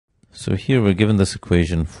So here we're given this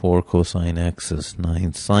equation, 4 cosine x is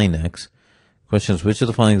 9 sine x. Question is, which of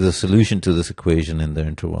the following is the solution to this equation in the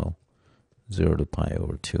interval 0 to pi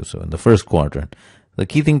over 2? So in the first quadrant, the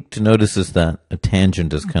key thing to notice is that a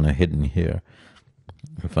tangent is kind of hidden here.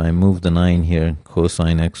 If I move the 9 here,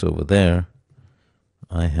 cosine x over there,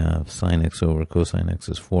 I have sine x over cosine x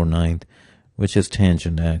is 4/9, which is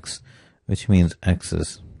tangent x, which means x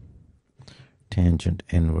is tangent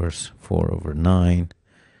inverse 4 over 9.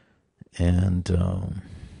 And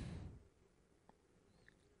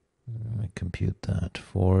I compute that.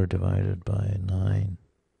 4 divided by 9.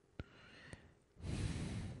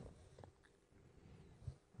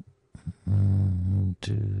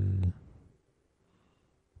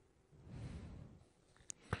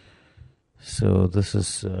 So this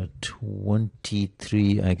is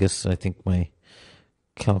 23. I think my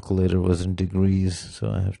calculator was in degrees,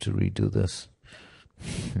 so I have to redo this.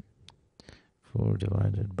 4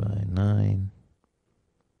 divided by 9.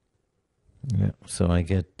 Yeah, so I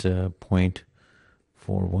get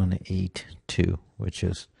 0.4182, which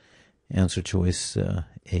is answer choice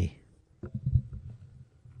A.